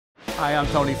Hi, I'm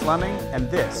Tony Fleming, and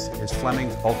this is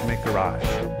Fleming's Ultimate Garage.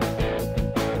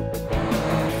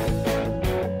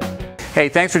 Hey,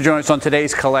 thanks for joining us on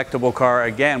today's collectible car.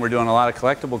 Again, we're doing a lot of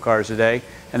collectible cars today,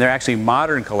 and they're actually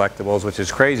modern collectibles, which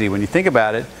is crazy. When you think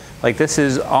about it, like this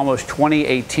is almost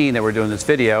 2018 that we're doing this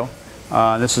video.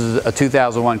 This is a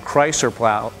 2001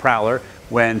 Chrysler Prowler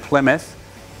when Plymouth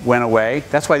went away.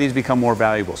 That's why these become more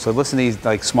valuable. So listen to these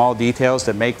like small details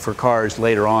that make for cars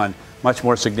later on much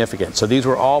more significant. So these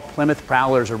were all Plymouth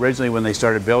Prowlers originally when they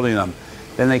started building them.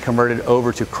 Then they converted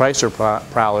over to Chrysler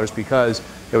Prowlers because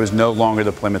it was no longer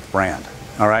the Plymouth brand.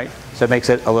 All right, so that makes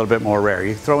it a little bit more rare.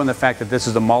 You throw in the fact that this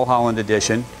is the Mulholland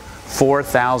edition,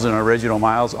 4,000 original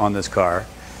miles on this car,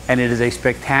 and it is a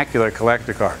spectacular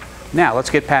collector car. Now let's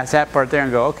get past that part there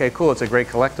and go, okay, cool, it's a great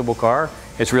collectible car.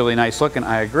 It's really nice looking,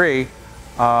 I agree.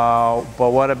 But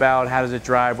what about how does it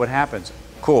drive? What happens?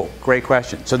 Cool, great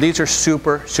question. So these are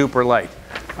super, super light.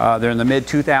 They're in the mid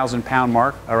 2,000 pound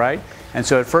mark, all right? And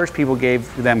so at first people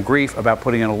gave them grief about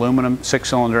putting an aluminum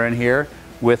 6-cylinder in here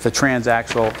with the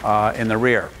transaxle in the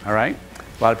rear, all right?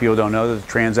 A lot of people don't know that the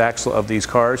transaxle of these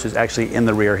cars is actually in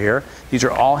the rear here. These are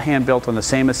all hand built on the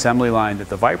same assembly line that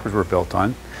the Vipers were built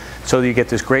on. So you get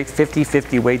this great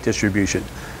 50-50 weight distribution.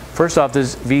 First off,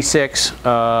 this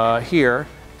V6 here,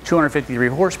 253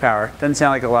 horsepower. Doesn't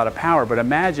sound like a lot of power, but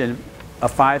imagine a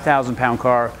 5,000 pound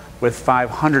car with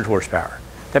 500 horsepower.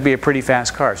 That'd be a pretty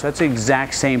fast car. So that's the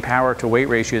exact same power to weight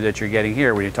ratio that you're getting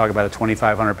here when you talk about a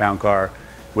 2,500 pound car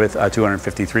with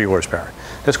 253 horsepower.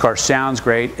 This car sounds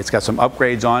great. It's got some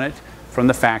upgrades on it from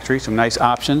the factory, some nice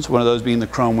options. One of those being the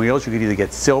chrome wheels. You could either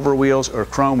get silver wheels or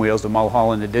chrome wheels. The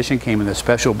Mulholland edition came in the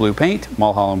special blue paint,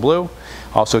 Mulholland Blue.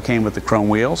 Also came with the chrome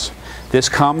wheels. This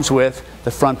comes with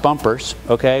the front bumpers,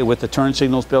 okay, with the turn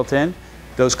signals built in.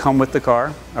 Those come with the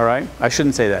car, all right? I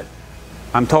shouldn't say that.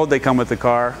 I'm told they come with the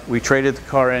car. We traded the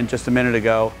car in just a minute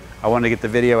ago. I wanted to get the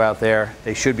video out there.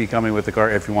 They should be coming with the car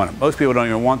if you want them. Most people don't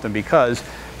even want them because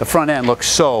the front end looks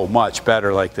so much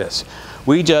better like this.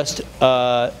 We just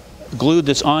glued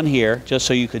this on here just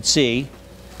so you could see.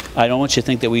 I don't want you to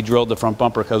think that we drilled the front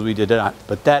bumper because we did not,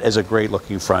 but that is a great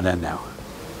looking front end now.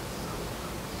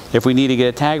 If we need to get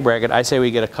a tag bracket, I say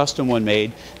we get a custom one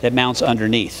made that mounts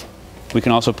underneath. We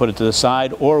can also put it to the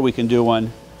side, or we can do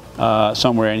one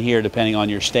somewhere in here depending on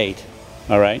your state,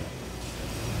 all right?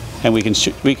 And we can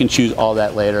choose all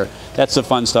that later. That's the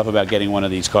fun stuff about getting one of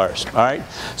these cars, all right?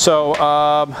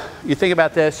 So you think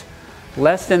about this,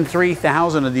 less than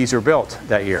 3,000 of these are built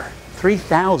that year.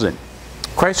 3,000.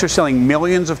 Chrysler's selling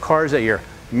millions of cars that year.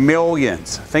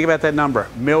 Millions. Think about that number,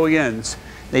 millions.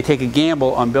 They take a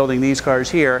gamble on building these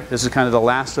cars here. This is kind of the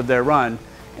last of their run,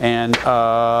 and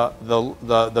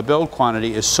the build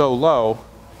quantity is so low,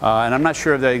 and I'm not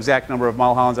sure of the exact number of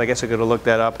Mulhollands. I guess I could have looked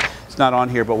that up. It's not on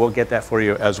here, but we'll get that for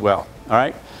you as well. All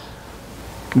right.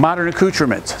 Modern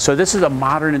accoutrements. So this is a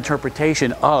modern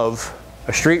interpretation of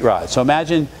a street rod. So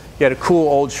imagine you had a cool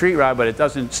old street rod, but it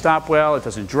doesn't stop well, it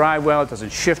doesn't drive well, it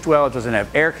doesn't shift well, it doesn't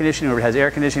have air conditioning, or it has air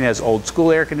conditioning, it has old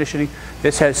school air conditioning.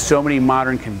 This has so many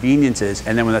modern conveniences,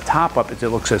 and then when the top up, it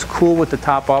looks as cool with the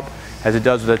top up as it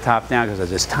does with the top down, because it has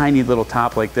this tiny little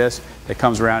top like this that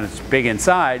comes around. It's big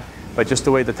inside, but just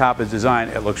the way the top is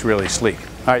designed, it looks really sleek.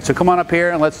 All right, so come on up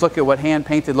here and let's look at what hand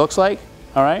painted looks like.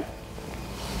 All right,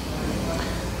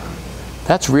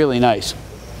 that's really nice.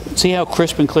 See how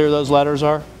crisp and clear those letters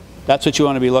are? That's what you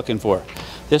want to be looking for.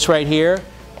 This right here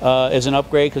is an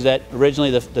upgrade because that originally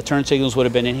the turn signals would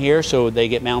have been in here, so they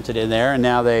get mounted in there, and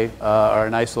now they are a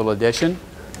nice little addition.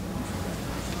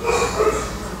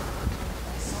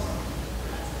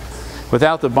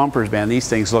 Without the bumpers, man, these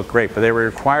things look great, but they were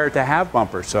required to have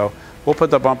bumpers, so we'll put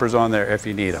the bumpers on there if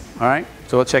you need them. All right,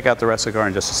 so let's check out the rest of the car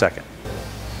in just a second.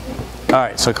 All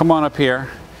right, so come on up here.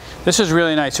 This is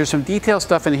really nice. There's some detailed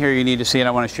stuff in here you need to see, and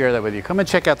I want to share that with you. Come and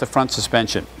check out the front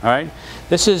suspension, all right?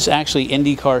 This is actually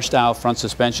IndyCar style front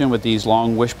suspension with these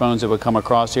long wishbones that would come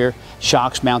across here.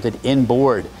 Shocks mounted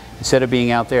inboard instead of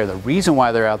being out there. The reason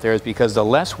why they're out there is because the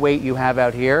less weight you have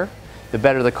out here, the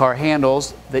better the car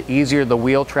handles, the easier the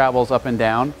wheel travels up and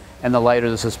down, and the lighter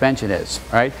the suspension is,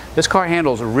 right? This car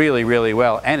handles really, really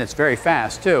well, and it's very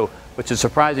fast too, which is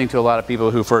surprising to a lot of people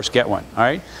who first get one, all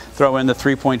right? Throw in the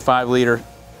 3.5 liter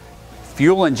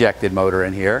fuel injected motor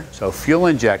in here, so fuel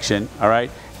injection, all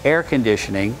right, air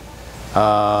conditioning,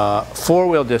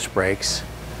 4-wheel disc brakes,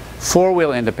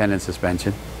 4-wheel independent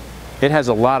suspension. It has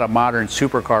a lot of modern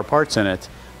supercar parts in it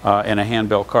in a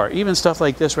hand-built car. Even stuff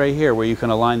like this right here where you can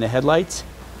align the headlights.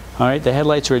 All right, the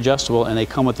headlights are adjustable and they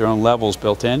come with their own levels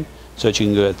built in. so that you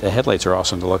can go, the headlights are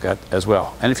awesome to look at as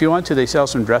well. And if you want to, they sell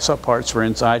some dress-up parts for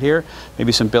inside here,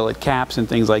 maybe some billet caps and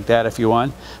things like that if you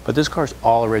want. But this car's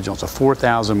all original. It's a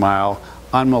 4,000 mile,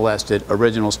 unmolested,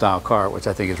 original style car, which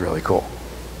I think is really cool.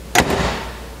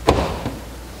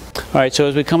 All right, so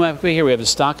as we come up here, we have a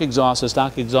stock exhaust. The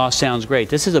stock exhaust sounds great.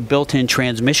 This is a built-in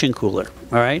transmission cooler,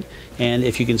 all right? And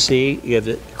if you can see, you have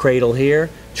the cradle here,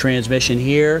 transmission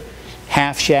here,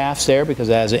 half shafts there because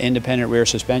it has an independent rear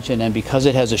suspension, and because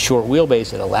it has a short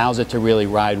wheelbase, it allows it to really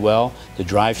ride well. The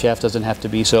drive shaft doesn't have to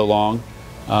be so long.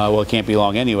 Well, it can't be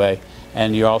long anyway.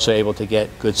 And you're also able to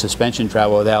get good suspension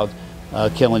travel without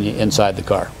killing you inside the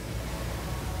car.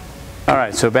 All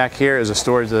right, so back here is a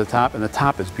storage at the top, and the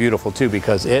top is beautiful too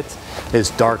because it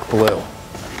is dark blue.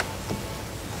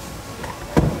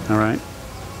 All right.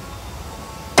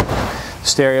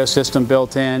 Stereo system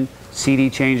built in, CD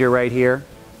changer right here,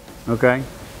 okay.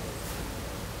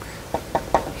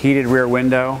 Heated rear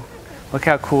window. Look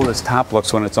how cool this top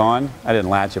looks when it's on. I didn't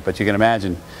latch it, but you can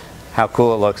imagine how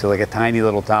cool it looks. It's like a tiny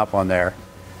little top on there.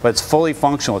 But it's fully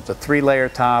functional. It's a 3-layer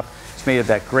top. It's made of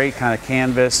that great kind of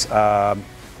canvas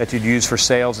that you'd use for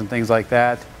sails and things like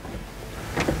that.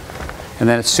 And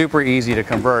then it's super easy to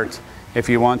convert if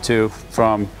you want to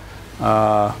from,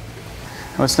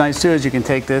 what's nice too is you can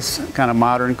take this kind of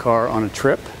modern car on a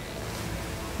trip,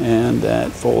 and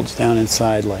that folds down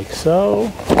inside like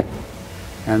so.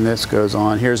 And this goes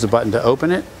on. Here's the button to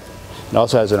open it. It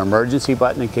also has an emergency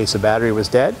button in case the battery was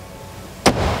dead.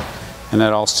 And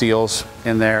that all seals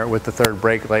in there with the 3rd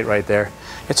brake light right there.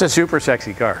 It's a super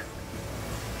sexy car.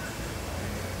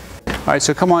 All right,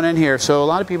 so come on in here. So a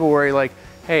lot of people worry like,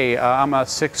 hey, I'm a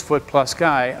 6-foot+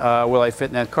 guy. Will I fit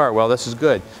in that car? Well, this is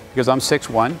good because I'm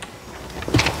 6'1",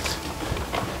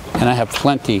 and I have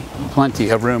plenty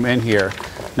of room in here.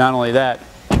 Not only that,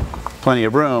 plenty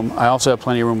of room, I also have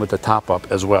plenty of room with the top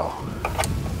up as well.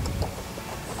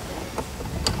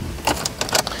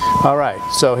 All right,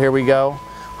 so here we go.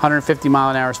 150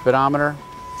 mile-an-hour speedometer,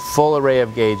 full array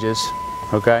of gauges,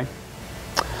 okay?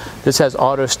 This has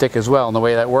auto stick as well, and the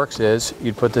way that works is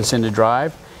you put this into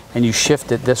drive and you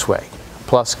shift it this way.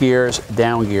 Plus gears,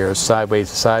 down gears,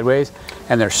 sideways to sideways,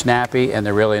 and they're snappy and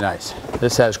they're really nice.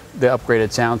 This has the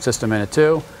upgraded sound system in it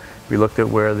too. We looked at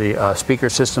where the speaker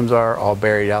systems are, all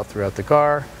buried out throughout the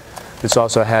car. This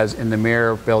also has in the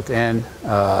mirror built in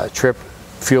trip,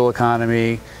 fuel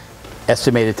economy,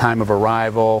 estimated time of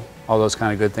arrival, all those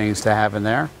kind of good things to have in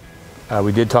there.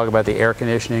 We did talk about the air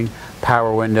conditioning,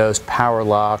 power windows, power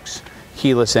locks,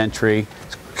 keyless entry.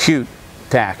 It's cute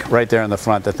Tach right there in the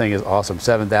front. The thing is awesome,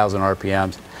 7,000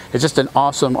 RPMs. It's just an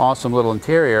awesome, awesome little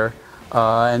interior.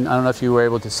 And I don't know if you were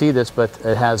able to see this, but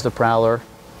it has the Prowler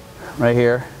right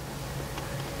here,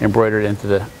 embroidered into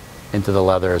the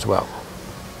leather as well.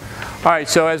 All right,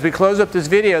 so as we close up this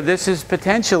video, this is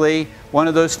potentially one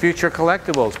of those future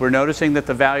collectibles. We're noticing that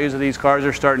the values of these cars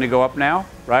are starting to go up now,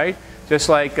 right? Just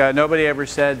like nobody ever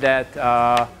said that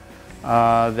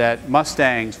that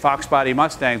Mustangs, Fox body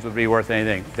Mustangs would be worth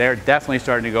anything. They're definitely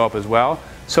starting to go up as well.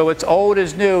 So it's old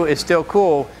is new, it's still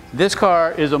cool. This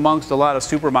car is amongst a lot of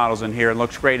supermodels in here and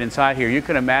looks great inside here. You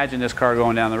can imagine this car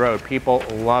going down the road. People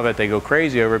love it, they go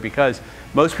crazy over it because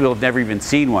most people have never even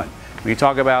seen one. When you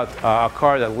talk about a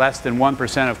car that less than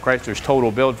 1% of Chrysler's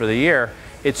total build for the year,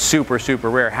 it's super, super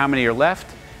rare. How many are left?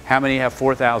 How many have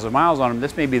 4,000 miles on them?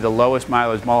 This may be the lowest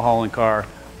mileage Mulholland car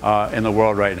in the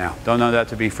world right now. Don't know that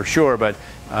to be for sure, but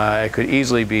it could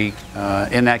easily be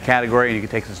in that category, and you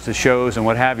can take this to shows and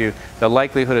what have you. The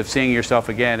likelihood of seeing yourself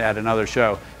again at another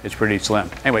show is pretty slim.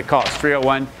 Anyway, call us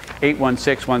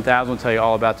 301-816-1000. We'll tell you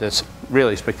all about this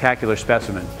really spectacular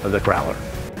specimen of the Prowler.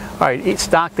 All right, each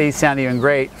stock, these sound even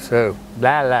great, so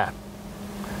blah, blah.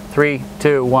 3,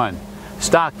 2, 1.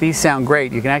 Stock, these sound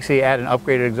great. You can actually add an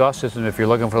upgraded exhaust system if you're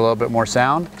looking for a little bit more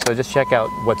sound. So just check out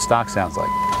what stock sounds like.